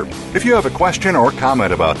Grossinger. If you have a question or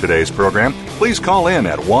comment about today's program, please call in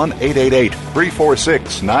at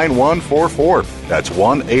 1-888-346-9144. That's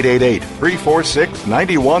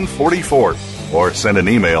 1-888-346-9144. Or send an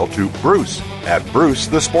email to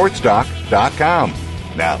bruce@brucethesportsdoc.com.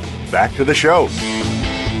 Now, back to the show.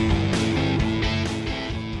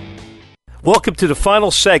 Welcome to the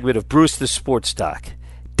final segment of Bruce the Sports Doc.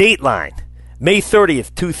 Dateline, May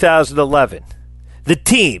 30th, 2011. The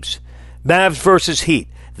teams, Mavs versus Heat.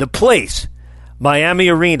 The place, Miami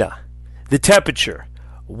Arena. The temperature,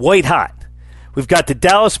 white hot. We've got the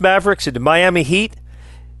Dallas Mavericks and the Miami Heat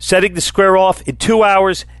setting the square off in 2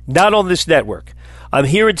 hours, not on this network. I'm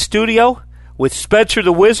here in studio with Spencer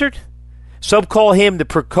the Wizard. Some call him the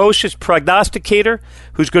precocious prognosticator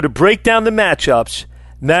who's going to break down the matchups,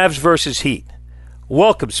 Mavs versus Heat.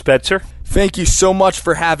 Welcome, Spencer. Thank you so much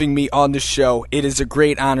for having me on the show. It is a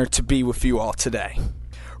great honor to be with you all today.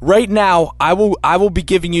 Right now, I will be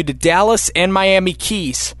giving you the Dallas and Miami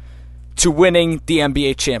keys to winning the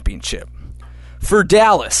NBA championship. For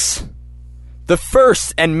Dallas, the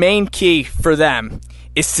first and main key for them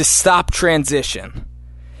is to stop transition.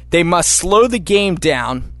 They must slow the game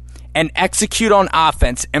down and execute on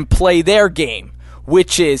offense and play their game,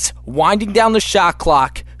 which is winding down the shot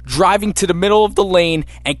clock, driving to the middle of the lane,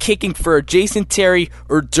 and kicking for a Jason Terry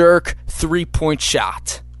or Dirk three-point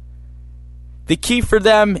shot. The key for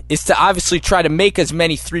them is to obviously try to make as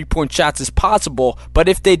many three-point shots as possible, but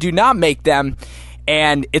if they do not make them,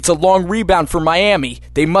 and it's a long rebound for Miami,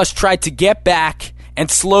 they must try to get back and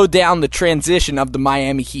slow down the transition of the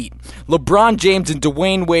Miami Heat. LeBron James and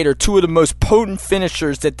Dwayne Wade are two of the most potent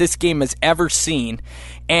finishers that this game has ever seen,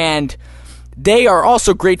 and they are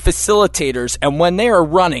also great facilitators, and when they are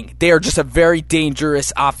running, they are just a very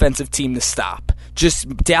dangerous offensive team to stop.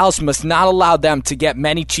 Dallas must not allow them to get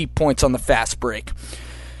many cheap points on the fast break.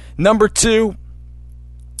 Number two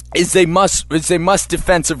is they must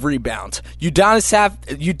defensive rebound.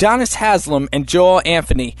 Udonis Haslem and Joel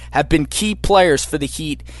Anthony have been key players for the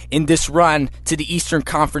Heat in this run to the Eastern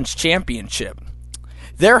Conference Championship.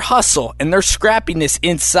 Their hustle and their scrappiness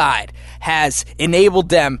inside has enabled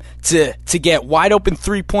them to get wide open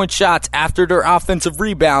three-point shots after their offensive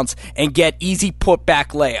rebounds and get easy putback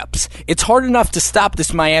layups. It's hard enough to stop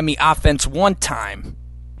this Miami offense one time.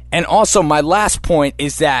 And also, my last point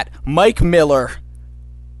is that Mike Miller,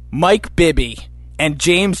 Mike Bibby, and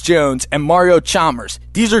James Jones and Mario Chalmers,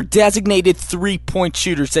 these are designated three-point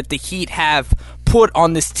shooters that the Heat have put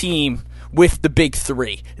on this team with the big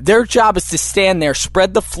three. Their job is to stand there,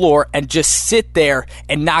 spread the floor, and just sit there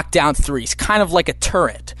and knock down threes, kind of like a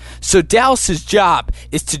turret. So Dallas's job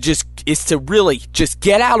is to really just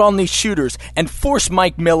get out on these shooters and force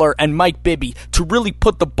Mike Miller and Mike Bibby to really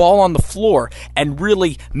put the ball on the floor and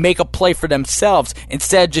really make a play for themselves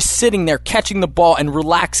instead of just sitting there catching the ball and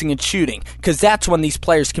relaxing and shooting, because that's when these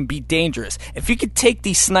players can be dangerous. If you could take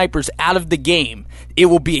these snipers out of the game, it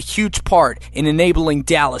will be a huge part in enabling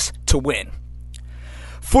Dallas to win.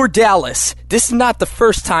 For Dallas, this is not the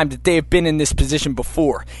first time that they have been in this position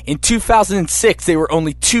before. In 2006, they were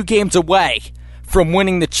only 2 games away from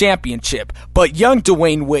winning the championship, but young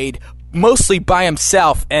Dwayne Wade, mostly by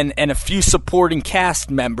himself and a few supporting cast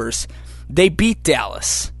members, they beat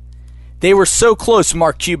Dallas. They were so close,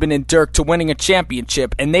 Mark Cuban and Dirk, to winning a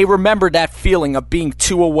championship, and they remember that feeling of being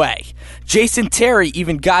 2 away. Jason Terry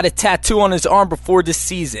even got a tattoo on his arm before this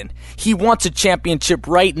season. He wants a championship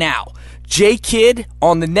right now. Jay Kidd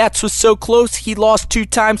on the Nets was so close, he lost 2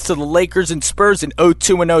 times to the Lakers and Spurs in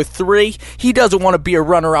 02 and 03. He doesn't want to be a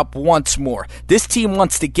runner-up once more. This team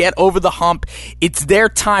wants to get over the hump. It's their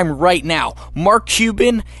time right now. Mark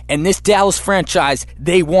Cuban and this Dallas franchise,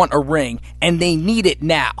 they want a ring, and they need it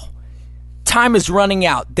now. Time is running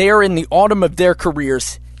out. They are in the autumn of their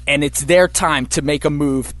careers, and it's their time to make a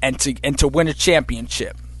move and to win a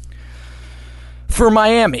championship. For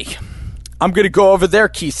Miami, I'm going to go over their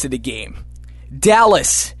keys to the game.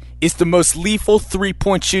 Dallas is the most lethal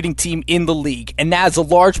three-point shooting team in the league, and that is a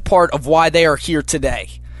large part of why they are here today.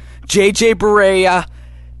 J.J. Barea,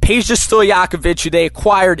 Peja Stojakovic, who they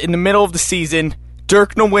acquired in the middle of the season,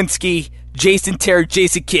 Dirk Nowitzki, Jason Terry,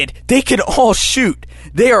 Jason Kidd, they can all shoot.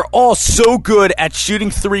 They are all so good at shooting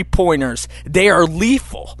three-pointers. They are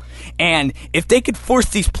lethal. And if they could force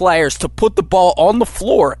these players to put the ball on the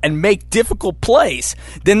floor and make difficult plays,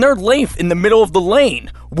 then their length in the middle of the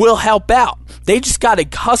lane will help out. They just got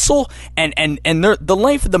to hustle, and the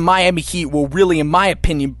length of the Miami Heat will really, in my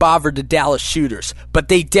opinion, bother the Dallas shooters. But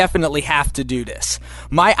they definitely have to do this.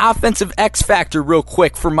 My offensive X factor real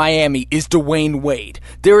quick for Miami is Dwayne Wade.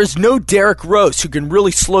 There is no Derrick Rose who can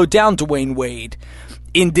really slow down Dwayne Wade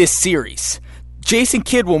in this series. Jason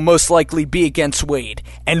Kidd will most likely be against Wade,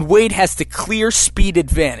 and Wade has the clear speed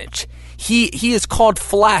advantage. He is called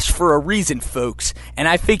Flash for a reason, folks, and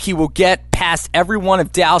I think he will get past every one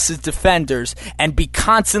of Dallas's defenders and be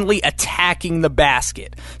constantly attacking the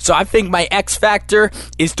basket. So I think my X factor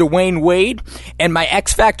is Dwayne Wade, and my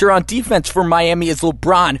X factor on defense for Miami is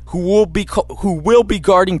LeBron, who will be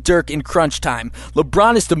guarding Dirk in crunch time.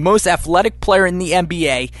 LeBron is the most athletic player in the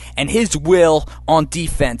NBA, and his will on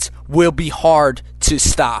defense will be hard to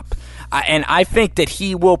stop. And I think that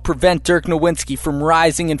he will prevent Dirk Nowitzki from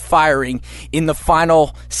rising and firing in the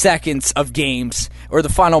final seconds of games, or the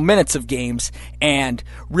final minutes of games. And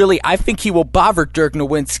really, I think he will bother Dirk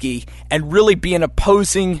Nowitzki and really be an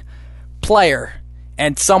opposing player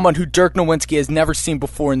and someone who Dirk Nowitzki has never seen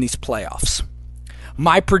before in these playoffs.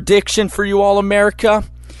 My prediction for you all, America,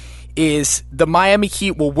 is the Miami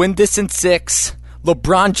Heat will win this in 6.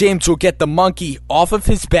 LeBron James will get the monkey off of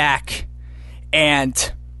his back,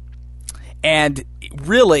 and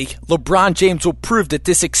really, LeBron James will prove that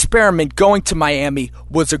this experiment going to Miami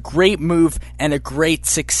was a great move and a great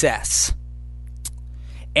success.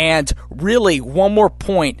 And really, one more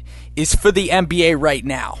point is for the NBA right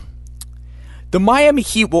now. The Miami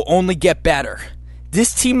Heat will only get better.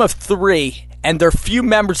 This team of 3 and their few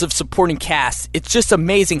members of supporting cast, it's just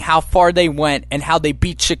amazing how far they went and how they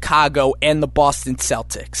beat Chicago and the Boston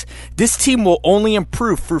Celtics. This team will only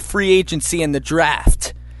improve through free agency and the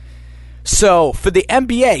draft. So, for the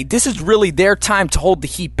NBA, this is really their time to hold the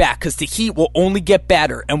Heat back, because the Heat will only get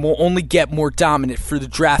better and will only get more dominant for the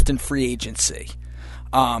draft and free agency.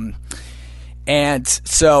 And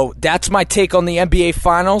so, that's my take on the NBA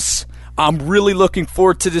Finals. I'm really looking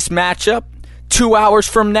forward to this matchup. 2 hours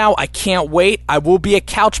from now, I can't wait. I will be a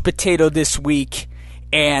couch potato this week,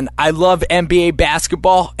 and I love NBA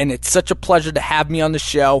basketball, and it's such a pleasure to have me on the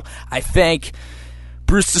show. I thank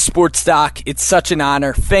Bruce the Sports Doc. It's such an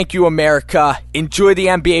honor. Thank you, America. Enjoy the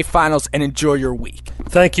NBA Finals and enjoy your week.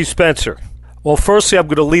 Thank you, Spencer. Well, firstly, I'm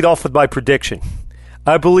going to lead off with my prediction.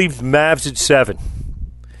 I believe the Mavs at 7.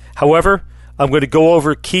 However, I'm going to go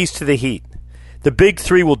over keys to the Heat. the big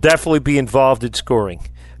three will definitely be involved in scoring.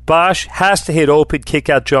 Bosh has to hit open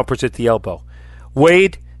kick-out jumpers at the elbow.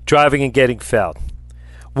 Wade, driving and getting fouled.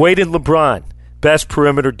 Wade and LeBron, best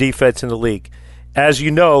perimeter defense in the league. As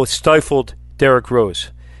you know, stifled Derrick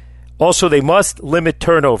Rose. Also, they must limit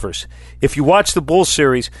turnovers. If you watch the Bulls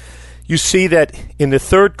series, you see that in the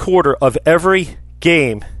third quarter of every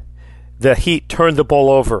game, the Heat turned the ball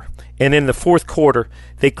over. And in the fourth quarter,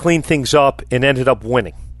 they cleaned things up and ended up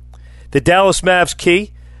winning. The Dallas Mavs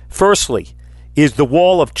key, firstly, is the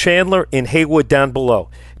wall of Chandler and Haywood down below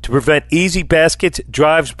to prevent easy baskets,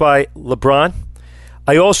 drives by LeBron.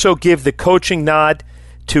 I also give the coaching nod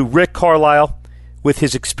to Rick Carlisle with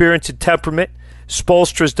his experience and temperament.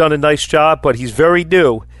 Spoelstra's done a nice job, but he's very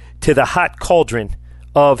new to the hot cauldron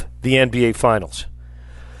of the NBA Finals.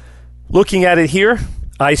 Looking at it here,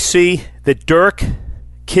 I see that Dirk,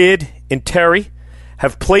 Kidd, and Terry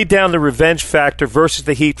have played down the revenge factor versus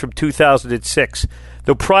the Heat from 2006,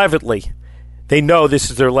 though privately they know this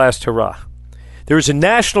is their last hurrah. There is a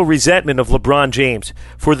national resentment of LeBron James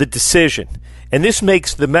for the decision, and this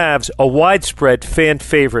makes the Mavs a widespread fan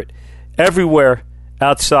favorite everywhere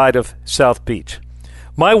outside of South Beach.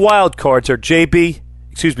 My wild cards are JJ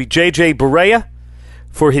Barea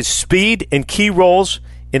for his speed and key roles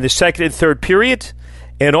in the second and third periods,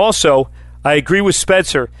 and also I agree with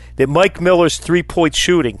Spencer that Mike Miller's three-point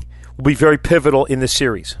shooting will be very pivotal in the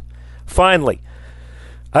series. Finally,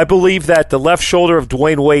 I believe that the left shoulder of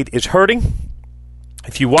Dwayne Wade is hurting.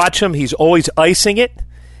 If you watch him, he's always icing it,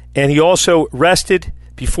 and he also rested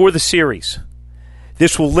before the series.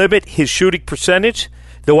 This will limit his shooting percentage,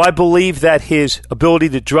 though I believe that his ability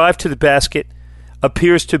to drive to the basket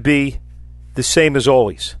appears to be the same as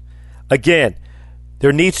always. Again,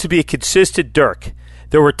 there needs to be a consistent Dirk.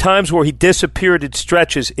 There were times where he disappeared in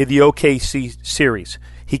stretches in the OKC series.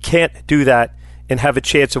 He can't do that and have a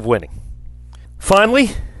chance of winning. Finally,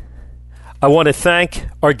 I want to thank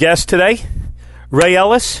our guests today, Ray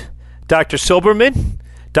Ellis, Dr. Silberman,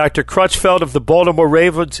 Dr. Crutchfield of the Baltimore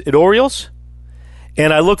Ravens and Orioles,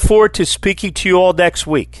 and I look forward to speaking to you all next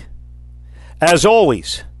week. As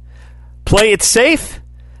always, play it safe,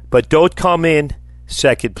 but don't come in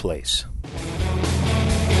second place.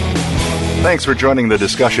 Thanks for joining the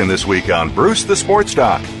discussion this week on Bruce the Sports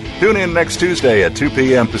Doc. Tune in next Tuesday at 2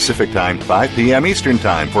 p.m. Pacific Time, 5 p.m. Eastern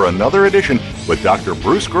Time for another edition with Dr.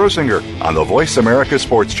 Bruce Grossinger on the Voice America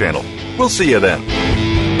Sports Channel. We'll see you then.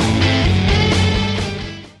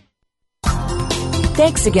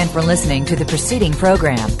 Thanks again for listening to the preceding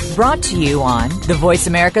program brought to you on the Voice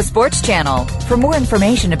America Sports Channel. For more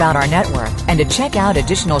information about our network and to check out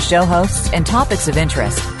additional show hosts and topics of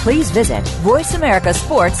interest, please visit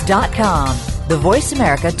voiceamericasports.com. The Voice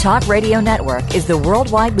America Talk Radio Network is the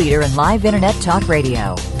worldwide leader in live Internet talk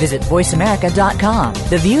radio. Visit voiceamerica.com.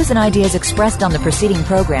 The views and ideas expressed on the preceding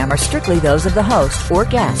program are strictly those of the host or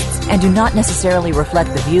guests and do not necessarily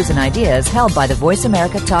reflect the views and ideas held by the Voice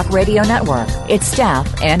America Talk Radio Network, its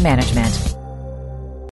staff, and management.